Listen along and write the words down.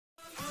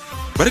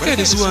Barka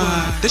da zuwa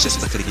tashar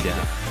tsakar gida.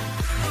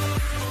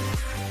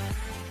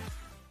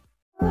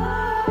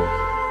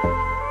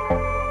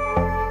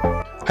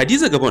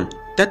 Hadiza Gabon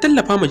ta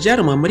tallafa ma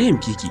jaruma Maryam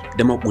KK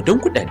da makudan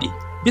kudade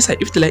bisa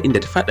iftila'in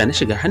da ta fada na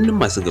shiga hannun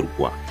masu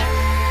garkuwa.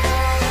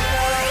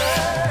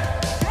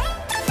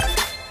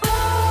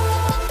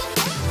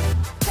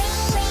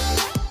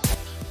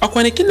 A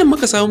kwanakin nan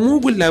muka samu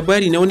mugun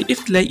labari na wani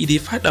iftila'i da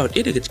ya fada wa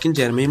ɗaya daga cikin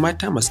jarumai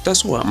mata masu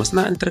tasowa a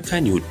masana'antar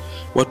Kannywood,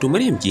 wato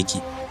Maryam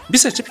KK,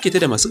 bisa cafke ta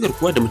da masu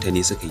garkuwa da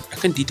mutane suka yi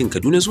akan titin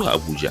Kaduna zuwa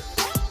Abuja.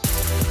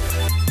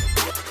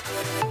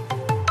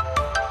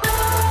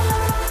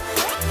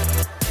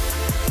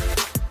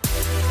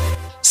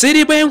 Sai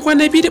dai bayan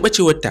kwana biyu da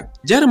bacewarta,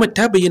 jarumar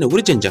ta bayyana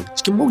wurjanjan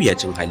cikin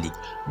mawuyacin hali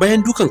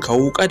bayan dukan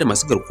kawo wuka da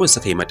masu garkuwar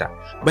suka yi mata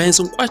bayan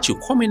sun kwace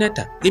komai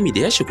nata gami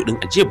da yashe kuɗin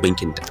ajiyar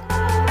bankinta.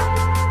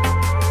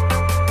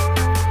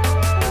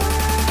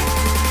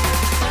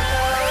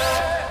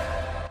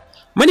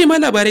 Manema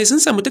labarai sun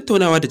samu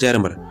tattaunawa da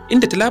jarumar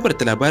inda ta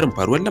labarta labarin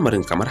faruwar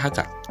lamarin kamar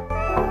haka.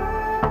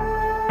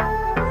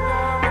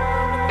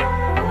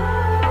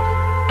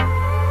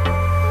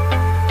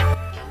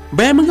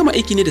 Bayan mun gama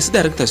aiki ne da su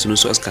darakta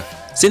Sunusu Aska,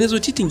 sai na zo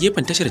titin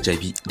gefen tashar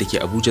Jabi da ke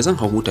Abuja zan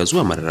hau mota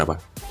zuwa Mararaba,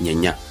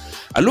 Nyanya.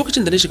 A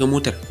lokacin da na shiga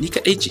motar ni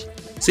kaɗai ce,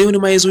 sai wani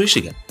ma ya zo ya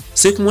shiga,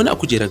 sai kuma wani a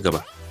kujerar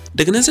gaba.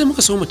 Daga nan sai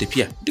muka soma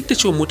tafiya duk da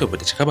cewa motar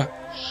bata cika ba.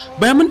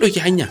 Bayan mun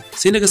ɗauki hanya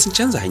sai na ga sun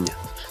canza hanya,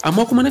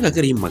 amma kuma na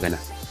gagara yin magana.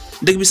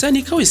 Daga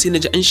bisani kawai sai na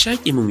ji an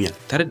shaƙe min wuya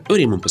tare da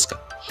ɗaure min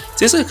fuska.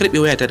 Sai suka karɓe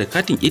wayata da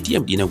katin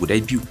ATM ɗina guda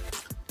biyu.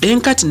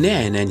 Ɗayan katin na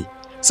yayana ne.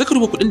 Suka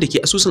ruba kuɗin da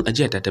ke asusun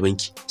ajiyata ta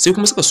banki, sai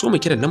kuma suka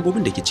soma kiran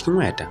lambobin da ke cikin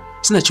wayata.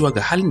 Suna cewa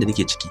ga halin da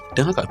nake ciki,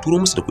 don haka a turo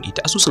musu da kuɗi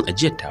ta asusun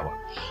ajiyar tawa.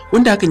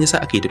 Wanda hakan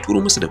yasa aka yi ta turo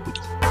musu da kuɗi.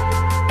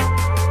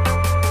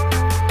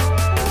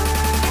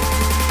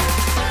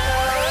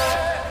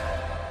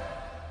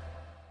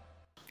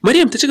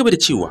 Maryam ta ci gaba da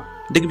cewa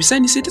daga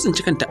bisani sai ta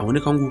tsinci kanta a wani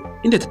kango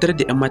inda ta tarar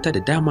da 'yan mata da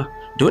dama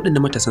da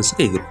waɗanda matasan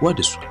suka yi garkuwa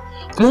da su,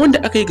 kuma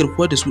wanda aka yi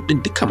garkuwa da su ɗin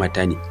duka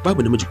mata ne,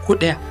 babu namiji ko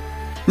ɗaya.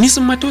 Ni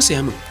sun ma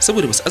tausaya min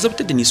saboda basu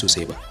azabtar da ni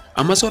sosai ba,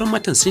 amma sauran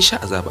matan sun sha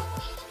azaba.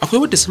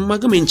 Akwai wadda sun ma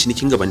gama yin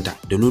cinikin gabanta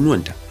da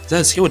nonuwanta za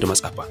su yawa da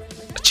matsafa,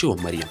 a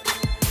cewar Maryam.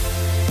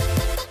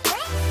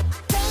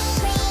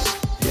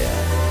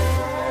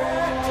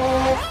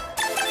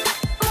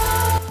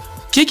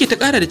 Keke ta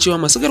ƙara da cewa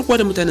masu garkuwa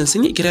da mutanen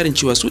sun yi ikirarin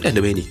cewa su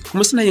ɗalibai ne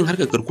kuma suna yin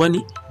harkar garkuwa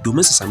ne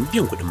domin su samu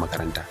biyan kuɗin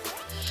makaranta.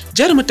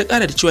 Jarumar ta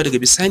ƙara da cewa daga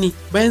bisani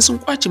bayan sun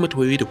kwace mata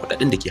wayoyi da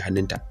kuɗaɗen da ke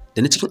hannunta da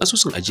na cikin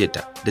asusun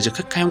ajiyarta da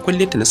jakar kayan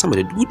kwalliyarta na sama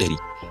da 100,000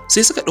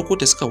 sai suka ɗauko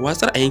ta suka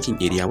watsar a yankin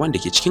Area 1 da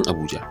ke cikin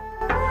Abuja.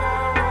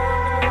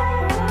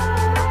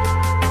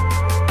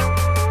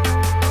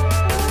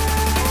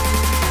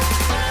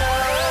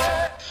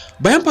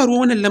 Bayan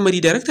faruwar wannan lamari,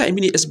 darakta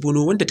Aminu S.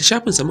 Bono wanda ta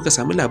shafinsa muka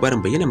samu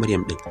labarin bayyana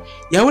Maryam din,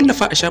 ya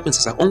wallafa a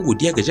shafinsa sakon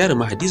godiya ga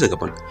jaruma Hadiza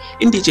Gabon,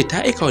 inda ya ce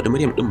ta aikawa da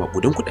Maryam din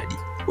makudan kuɗaɗe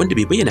wanda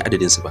bai bayyana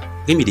adadinsu ba,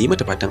 gami da yi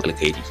mata fatan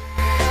alkhairi.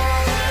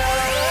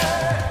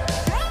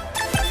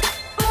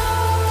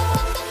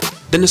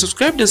 Da na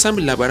subscribe don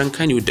samun labaran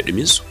Kannywood da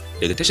ɗuminsu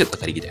daga tashar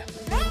tsakar gida.